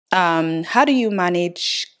How do you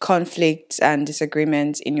manage conflicts and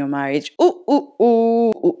disagreements in your marriage? Ooh, ooh,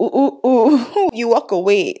 ooh, ooh, ooh, ooh, ooh. You walk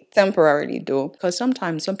away temporarily though, because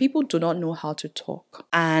sometimes some people do not know how to talk,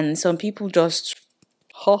 and some people just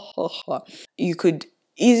ha ha ha. You could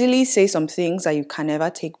easily say some things that you can never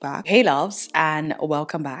take back. Hey loves, and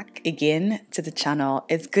welcome back again to the channel.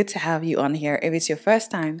 It's good to have you on here. If it's your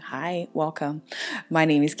first time, hi, welcome. My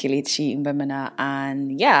name is Kelechi Mbemana,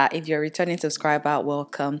 and yeah, if you're a returning subscriber,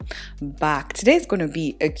 welcome back. Today's going to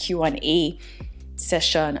be a Q&A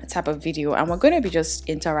session type of video, and we're going to be just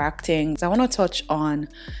interacting. So I want to touch on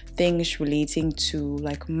things relating to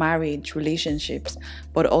like marriage, relationships,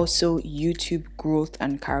 but also YouTube growth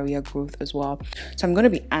and career growth as well. So I'm going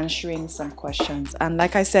to be answering some questions, and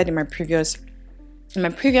like I said in my previous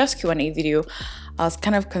Q&A video, I was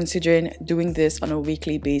kind of considering doing this on a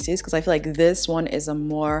weekly basis because I feel like this one is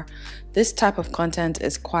this type of content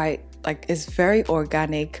is quite it's very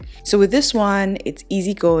organic. So with this one, it's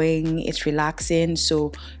easygoing, it's relaxing,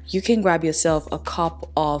 so you can grab yourself a cup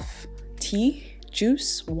of tea,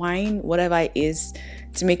 juice, wine, whatever it is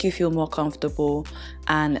to make you feel more comfortable,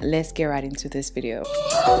 and let's get right into this video.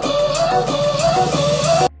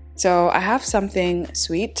 So I have something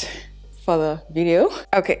sweet for the video.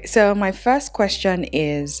 Okay, so my first question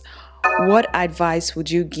is, what advice would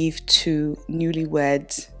you give to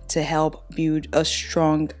newlyweds to help build a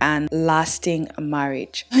strong and lasting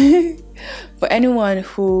marriage? For anyone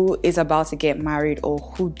who is about to get married or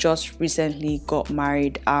who just recently got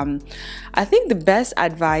married, I think the best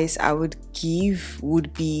advice I would give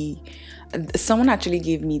would be, someone actually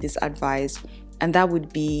gave me this advice, and that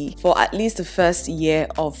would be, for at least the first year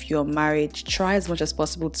of your marriage, try as much as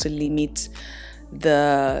possible to limit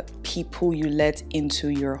the people you let into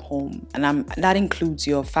your home, and that includes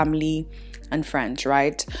your family and friends,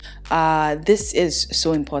 right? This is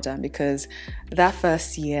so important because that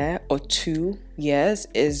first year or 2 years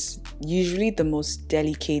is usually the most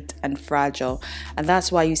delicate and fragile, and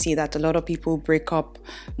that's why you see that a lot of people break up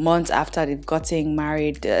months after they've gotten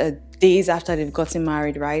married, days after they've gotten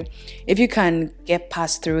married, right? If you can get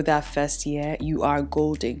past through that first year, you are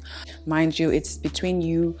golden. Mind you, it's between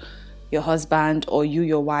you, your husband, or you,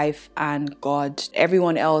 your wife, and God.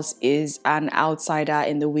 Everyone else is an outsider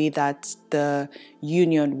in the way that the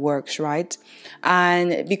union works, right?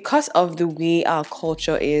 And because of the way our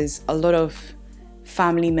culture is, a lot of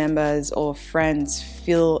family members or friends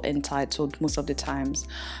feel entitled most of the times.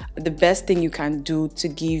 The best thing you can do to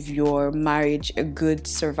give your marriage a good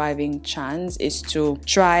surviving chance is to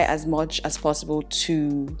try as much as possible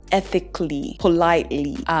to ethically,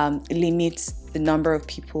 politely limit the number of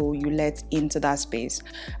people you let into that space.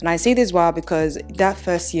 And I say this because that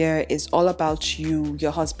first year is all about you,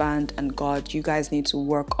 your husband, and God. You guys need to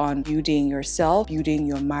work on building yourself, building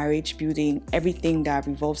your marriage, building everything that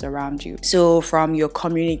revolves around you. So from your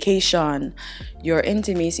communication, your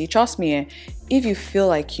intimacy, trust me, if you feel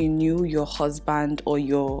like you knew your husband or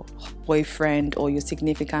your boyfriend or your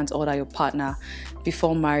significant other, your partner,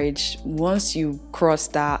 before marriage, once you cross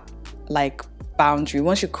that boundary,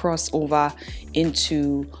 once you cross over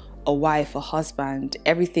into a wife or husband,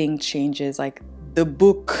 everything changes. Like the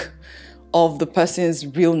book of the person's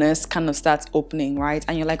realness kind of starts opening, right?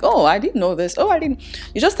 And you're like, oh, I didn't know this. Oh, I didn't.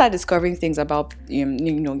 You just start discovering things about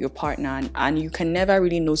your partner, and you can never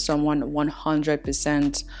really know someone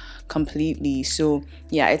 100% completely. So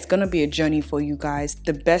yeah, it's gonna be a journey for you guys.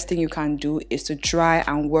 The best thing you can do is to try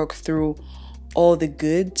and work through all the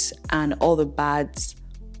goods and all the bads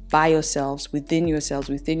by yourselves, within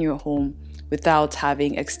your home, without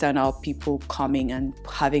having external people coming and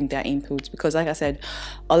having their inputs. Because like I said,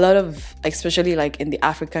 a lot of, especially like in the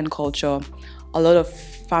African culture, a lot of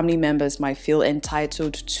family members might feel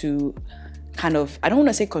entitled to kind of, I don't want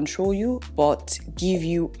to say control you, but give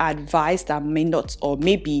you advice that may not, or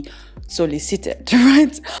maybe solicited,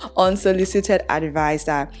 right? Unsolicited advice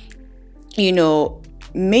that,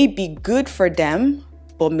 may be good for them,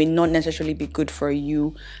 but may not necessarily be good for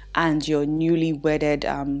you and your newly wedded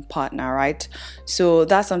partner, right? So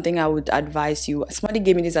that's something I would advise you. Somebody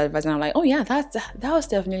gave me this advice and I'm like, oh yeah, that was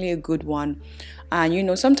definitely a good one.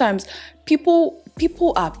 And sometimes people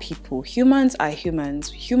are people. Humans are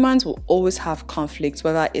humans. Humans will always have conflicts,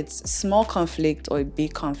 whether it's small conflict or a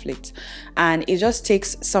big conflict. And it just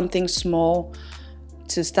takes something small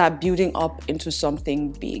to start building up into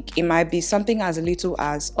something big. It might be something as little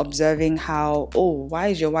as observing how, oh, why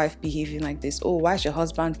is your wife behaving like this? Oh, why is your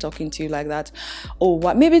husband talking to you like that? Oh,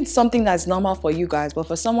 what? Maybe it's something that's normal for you guys, but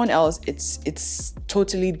for someone else, it's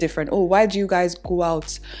totally different. Oh, why do you guys go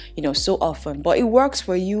out, so often? But it works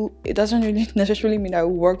for you. It doesn't really necessarily mean that it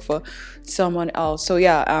will work for someone else. So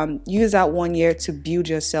yeah, use that 1 year to build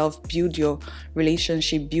yourself, build your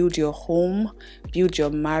relationship, build your home, build your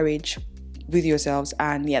marriage with yourselves.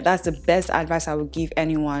 And yeah, that's the best advice I would give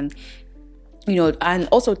anyone. And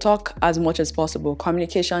also talk as much as possible.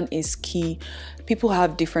 Communication is key. People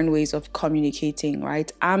have different ways of communicating,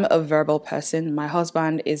 right? I'm a verbal person. My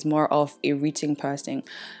husband is more of a written person.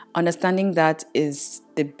 Understanding that is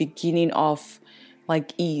the beginning of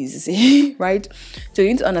ease, right? So you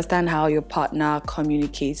need to understand how your partner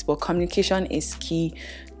communicates, but communication is key.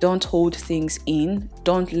 Don't hold things in.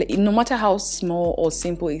 No matter how small or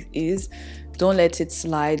simple it is, don't let it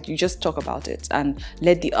slide. You just talk about it and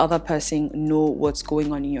let the other person know what's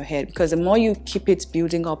going on in your head. Because the more you keep it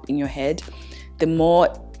building up in your head, the more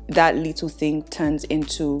that little thing turns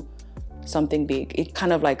into something big. It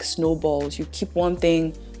kind of snowballs. You keep one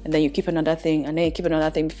thing and then you keep another thing and then you keep another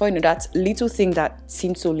thing. Before you know, that little thing that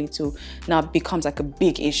seemed so little now becomes a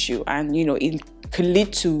big issue. And it could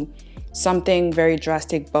lead to something very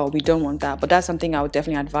drastic, but we don't want that. But that's something I would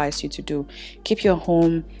definitely advise you to do. Keep your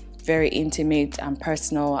home very intimate and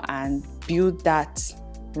personal and build that,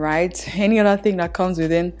 right? Any other thing that comes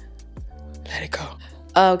within, let it go.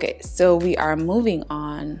 Okay, so we are moving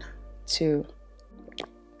on to,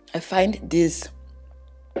 I find these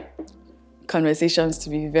conversations to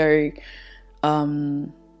be very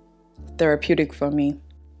therapeutic for me.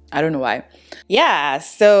 I don't know why. Yeah,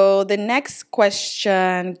 so the next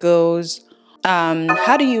question goes,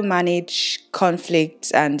 how do you manage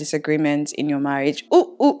conflicts and disagreements in your marriage? You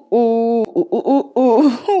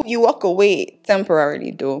walk away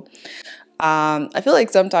temporarily though. I feel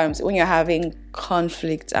like sometimes when you're having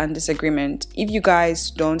conflict and disagreement, if you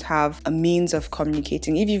guys don't have a means of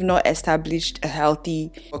communicating, if you've not established a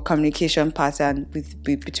healthy communication pattern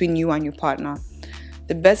between you and your partner,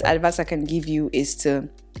 the best advice I can give you is to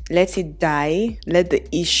let it die, let the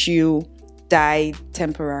issue die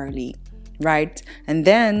temporarily, right? And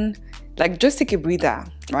then just take a breather,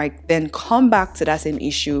 right? Then come back to that same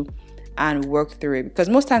issue and work through it. Because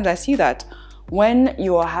most times I see that when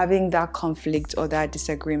you are having that conflict or that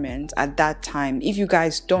disagreement at that time, if you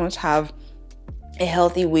guys don't have a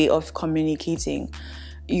healthy way of communicating,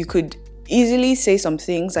 you could easily say some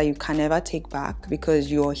things that you can never take back because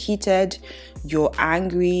you're heated, you're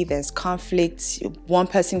angry, there's conflict. One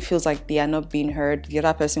person feels like they are not being heard, the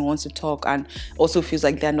other person wants to talk and also feels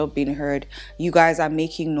like they're not being heard. You guys are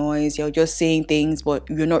making noise, you're just saying things, but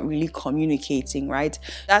you're not really communicating, right?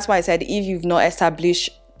 That's why I said if you've not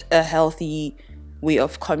established a healthy way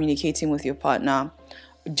of communicating with your partner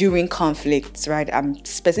during conflicts, right? I'm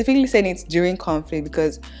specifically saying it's during conflict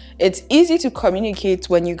because it's easy to communicate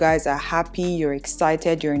when you guys are happy, you're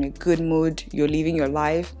excited, you're in a good mood, you're living your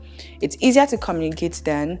life. It's easier to communicate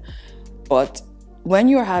then, but when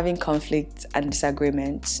you're having conflict and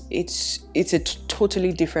disagreements, it's a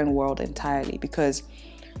totally different world entirely because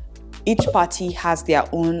each party has their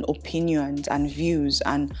own opinions and views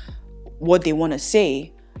and what they want to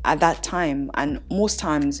say at that time, and most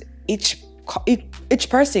times each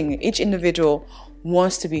person, each individual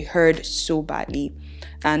wants to be heard so badly.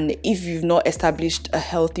 And if you've not established a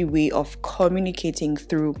healthy way of communicating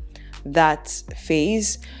through that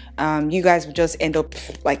phase, you guys will just end up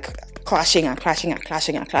clashing and clashing and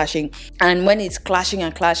clashing and clashing. And when it's clashing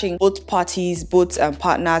and clashing, both parties, both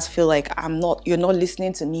partners feel like you're not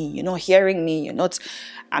listening to me, you're not hearing me, you're not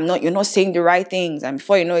saying the right things. And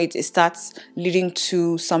before you know it, it starts leading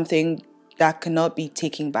to something that cannot be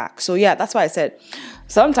taken back. So yeah, that's why I said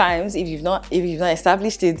sometimes if you've not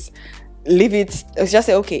established it, leave it. Just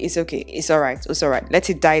say, it's all right, let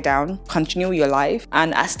it die down, continue your life.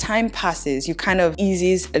 And as time passes, you kind of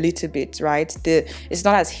eases a little bit, right? It's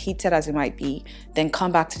not as heated as it might be. Then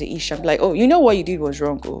come back to the issue and be like, what you did was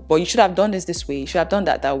wrong, but you should have done this way, you should have done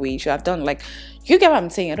that way, you should have done you get what I'm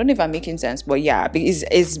saying. I don't know if I'm making sense, but yeah,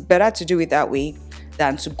 it's better to do it that way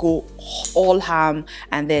than to go all ham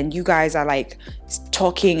and then you guys are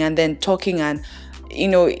talking and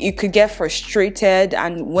you could get frustrated,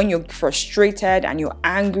 and when you're frustrated and you're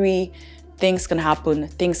angry, things can happen,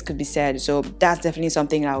 things could be said. So that's definitely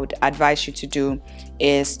something I would advise you to do,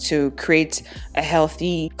 is to create a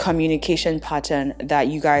healthy communication pattern that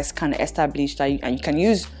you guys can establish and you can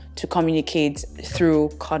use to communicate through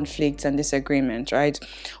conflicts and disagreement, right?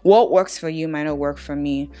 What works for you might not work for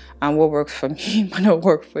me, and what works for me might not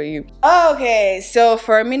work for you. Okay, so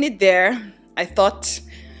for a minute there, I thought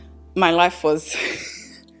my life was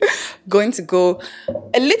going to go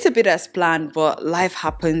a little bit as planned, but life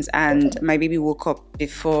happens and my baby woke up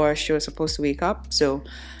before she was supposed to wake up, so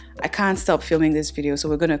I can't stop filming this video. So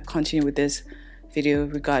we're going to continue with this video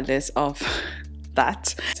regardless of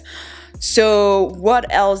that. So what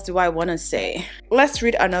else do I want to say? Let's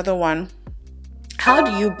read another one. How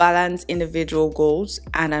do you balance individual goals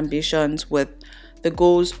and ambitions with the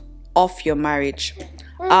goals of your marriage?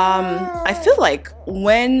 I feel like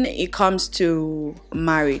when it comes to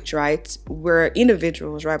marriage, right, we're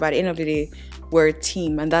individuals, right? By the end of the day, we're a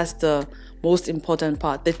team, and that's the most important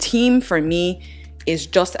part. The team for me is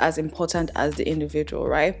just as important as the individual,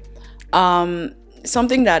 right?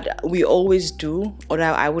 Something that we always do, or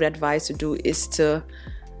that I would advise to do, is to,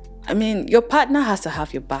 your partner has to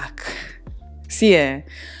have your back. See,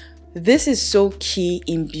 this is so key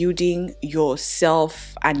in building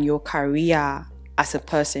yourself and your career as a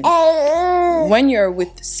person. When you're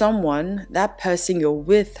with someone, that person you're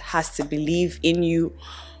with has to believe in you,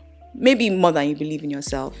 maybe more than you believe in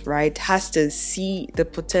yourself, right? Has to see the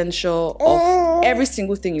potential of every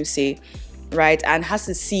single thing you say, right? And has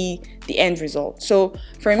to see the end result. So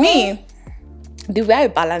for me, the way I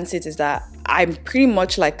balance it is that we're pretty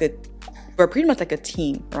much like a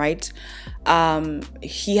team, right?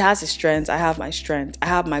 He has his strengths, I have my strengths, I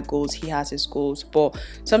have my goals, he has his goals, but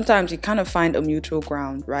sometimes you kind of find a mutual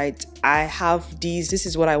ground, right? I have this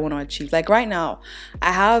is what I want to achieve. Like right now,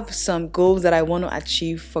 I have some goals that I want to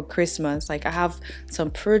achieve for Christmas. Like I have some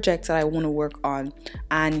projects that I want to work on,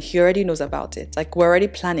 and he already knows about it. Like we're already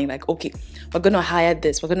planning, like, okay, we're gonna hire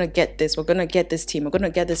this, we're gonna get this, we're gonna get this team, we're gonna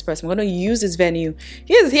get this person, we're gonna use this venue.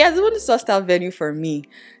 He has even sourced out venue for me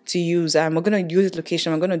to use, and we're gonna use this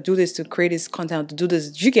location, we're gonna do this to create this content, to do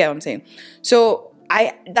this. You get what I'm saying? So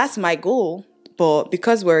that's my goal, but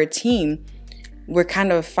because we're a team, we're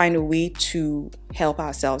kind of find a way to help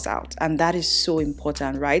ourselves out, and that is so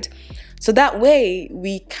important, right? So that way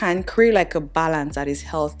we can create like a balance that is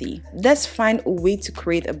healthy. Let's find a way to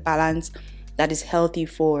create a balance that is healthy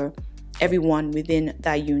for everyone within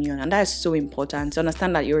that union, and that is so important to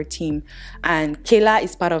understand that you're a team. And Kayla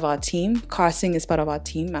is part of our team, Carson is part of our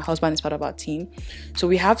team, my husband is part of our team. So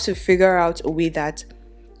we have to figure out a way that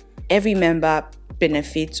every member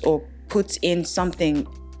benefits or puts in something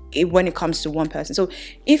when it comes to one person. So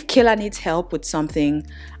if Kayla needs help with something,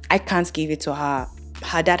 I can't give it to her.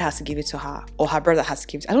 Her dad has to give it to her, or her brother has to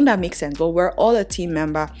give it. I don't know if that makes sense, but we're all a team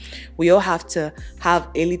member. We all have to have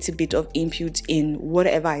a little bit of input in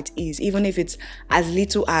whatever it is, even if it's as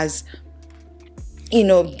little as,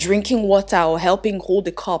 drinking water or helping hold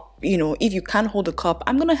the cup. If you can't hold the cup,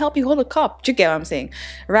 I'm gonna help you hold the cup. Do you get what I'm saying?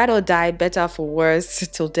 Ride or die, better for worse,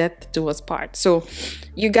 till death do us part. So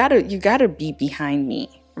you gotta be behind me,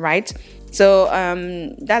 right? So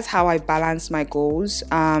that's how I balance my goals.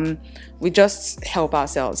 We just help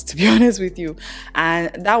ourselves, to be honest with you.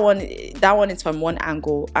 And that one is from one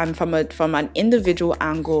angle, and from an individual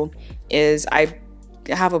angle is I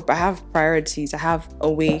have priorities.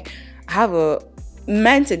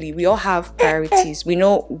 Mentally, we all have priorities. We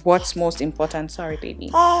know what's most important. Sorry,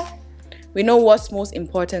 baby. We know what's most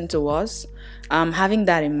important to us. Having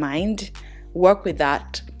that in mind, work with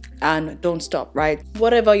that. And don't stop, right?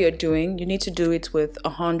 Whatever you're doing, you need to do it with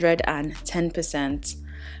 110%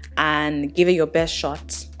 and give it your best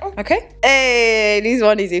shot. Okay? Hey, this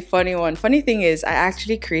one is a funny one. Funny thing is, I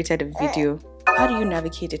actually created a video. How do you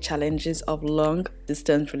navigate the challenges of long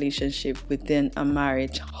distance relationship within a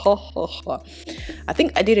marriage? I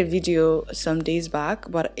think I did a video some days back,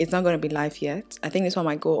 but it's not going to be live yet. I think this one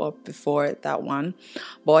might go up before that one.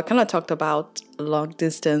 But I kind of talked about long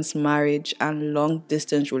distance marriage and long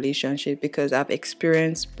distance relationship because I've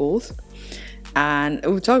experienced both. And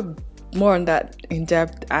we'll talk more on that in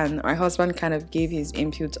depth, and my husband kind of gave his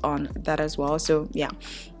input on that as well. So yeah.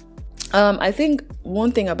 I think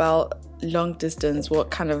one thing about long distance,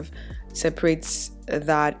 what kind of separates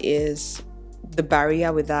that is the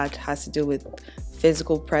barrier with that has to do with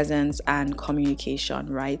physical presence and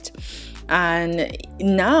communication, right? And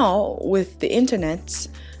now with the internet,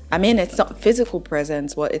 it's not physical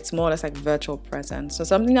presence, but it's more or less like virtual presence. So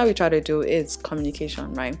something that we try to do is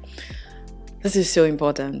communication, right? This is so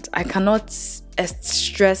important. I cannot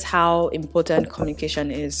stress how important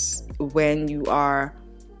communication is when you are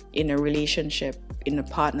in a relationship, in a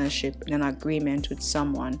partnership, in an agreement with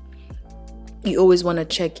someone. You always want to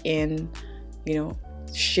check in,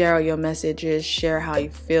 share your messages, share how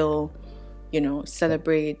you feel,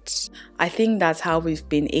 celebrate. I think that's how we've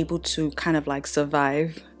been able to kind of like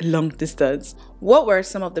survive long distance. What were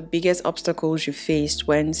some of the biggest obstacles you faced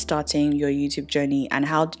when starting your YouTube journey, and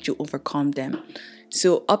how did you overcome them?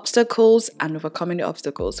 So obstacles and overcoming the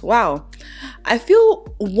obstacles. Wow. I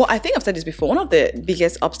think I've said this before. One of the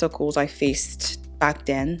biggest obstacles I faced back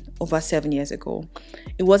then, over 7 years ago,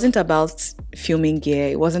 it wasn't about filming gear.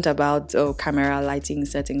 It wasn't about camera, lighting,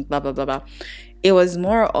 settings, blah, blah, blah, blah. It was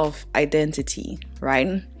more of identity,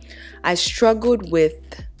 right? I struggled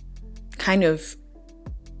with kind of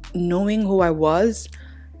knowing who I was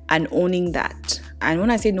and owning that. And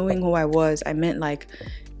when I say knowing who I was, I meant like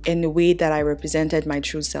in the way that I represented my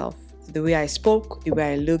true self, the way I spoke, the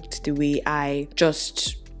way I looked, the way I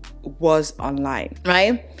just was online,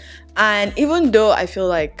 right? And even though I feel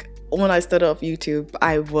like when I started off YouTube,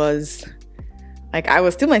 I was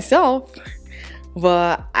still myself,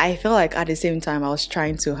 but I feel like at the same time I was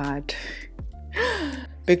trying too hard.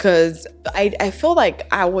 Because I feel like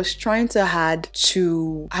I was trying too hard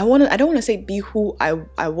to, I don't want to say be who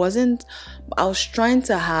I wasn't, but I was trying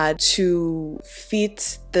too hard to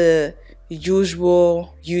fit the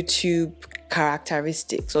usual YouTube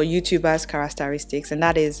characteristics or YouTubers characteristics, and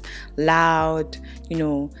that is loud,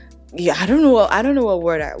 I don't know what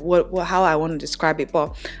word how I want to describe it,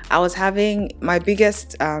 but I was having my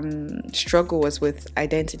biggest struggle was with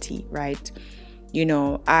identity, right?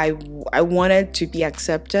 I wanted to be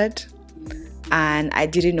accepted, and I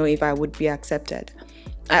didn't know if I would be accepted.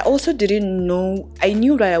 I also didn't know, I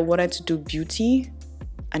knew that I wanted to do beauty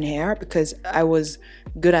and hair because I was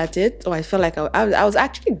good at it, or I felt like I was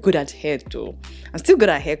actually good at hair too. I'm still good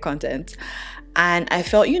at hair content, and I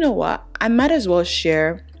felt, you know what, I might as well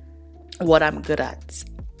share what I'm good at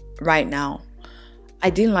right now. I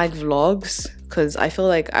didn't like vlogs because I feel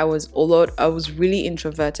like I was really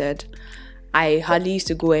introverted. I hardly used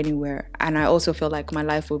to go anywhere, and I also felt like my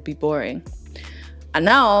life would be boring. And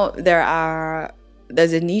now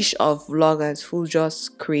there's a niche of vloggers who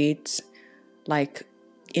just create like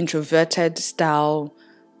introverted style,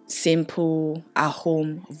 simple at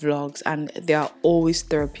home vlogs, and they are always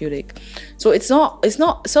therapeutic. So it's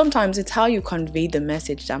not sometimes it's how you convey the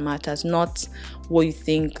message that matters, not what you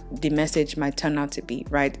think the message might turn out to be,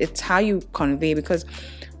 right? It's how you convey, because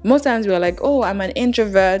most times we're like, oh, I'm an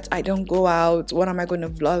introvert, I don't go out, what am I going to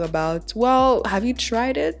vlog about? Well, have you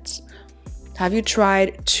tried it? Have you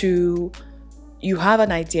tried to, you have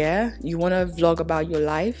an idea, you want to vlog about your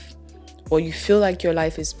life, or you feel like your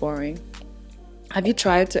life is boring? Have you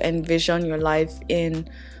tried to envision your life in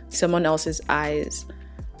someone else's eyes?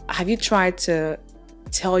 Have you tried to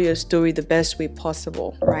tell your story the best way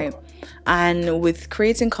possible, right? And with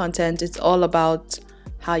creating content, it's all about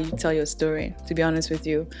how you tell your story, to be honest with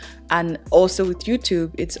you. And also with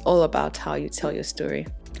YouTube, it's all about how you tell your story.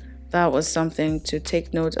 That was something to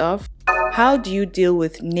take note of. How do you deal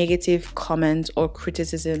with negative comments or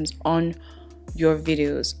criticisms on your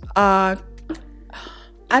videos? I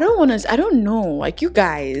don't know, like you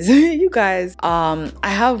guys, I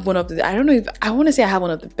have one of the, I don't know if I want to say I have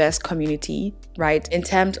one of the best community, right? In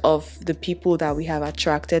terms of the people that we have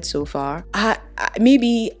attracted so far.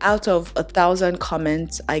 Maybe out of 1,000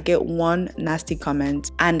 comments, I get one nasty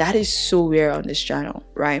comment, and that is so rare on this channel,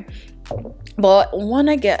 right? But one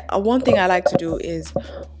thing I like to do is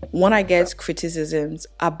when I get criticisms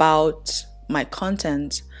about my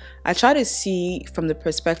content, I try to see from the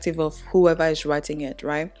perspective of whoever is writing it,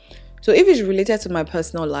 right? So if it's related to my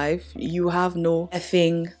personal life, you have no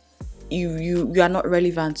effing, you are not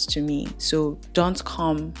relevant to me, so don't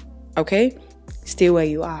come, okay? Stay where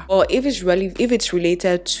you are. Or if it's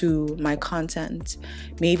related to my content,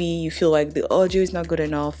 maybe you feel like the audio is not good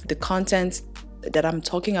enough, the content that I'm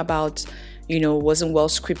talking about, wasn't well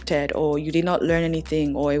scripted, or you did not learn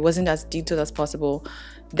anything, or it wasn't as detailed as possible,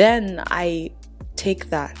 then I take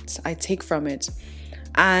from it,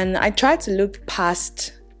 and I try to look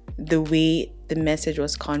past the way the message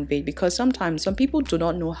was conveyed, because sometimes some people do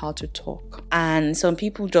not know how to talk, and some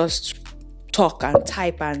people just talk and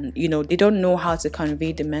type, and they don't know how to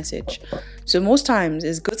convey the message. So most times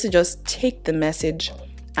it's good to just take the message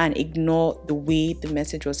and ignore the way the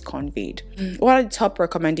message was conveyed. What are the top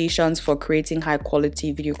recommendations for creating high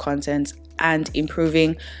quality video content and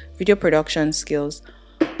improving video production skills?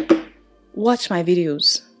 Watch my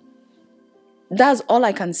videos. That's all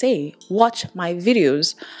I can say. Watch my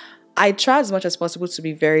videos. I try as much as possible to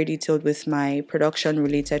be very detailed with my production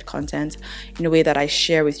related content in a way that I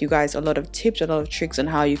share with you guys a lot of tips, a lot of tricks on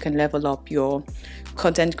how you can level up your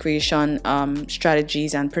content creation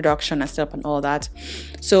strategies and production and stuff and all that.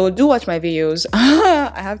 So do watch my videos.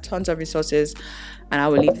 I have tons of resources and I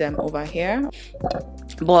will leave them over here.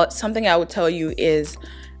 But something I would tell you is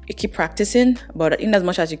you keep practicing, but in as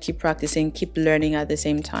much as you keep practicing, keep learning at the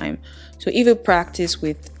same time. So if you practice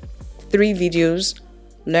with 3 videos,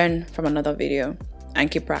 learn from another video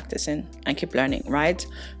and keep practicing and keep learning, right?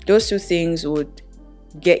 Those 2 things would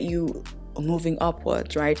get you moving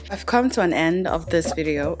upwards, right? I've come to an end of this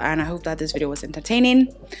video and I hope that this video was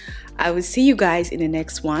entertaining. I will see you guys in the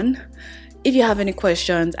next one. If you have any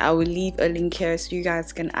questions, I will leave a link here so you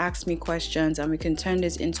guys can ask me questions and we can turn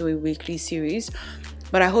this into a weekly series.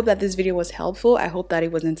 But I hope that this video was helpful. I hope that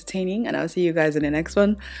it was entertaining and I'll see you guys in the next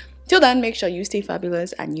one. Till then, make sure you stay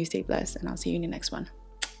fabulous and you stay blessed and I'll see you in the next one.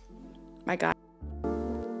 Bye guys.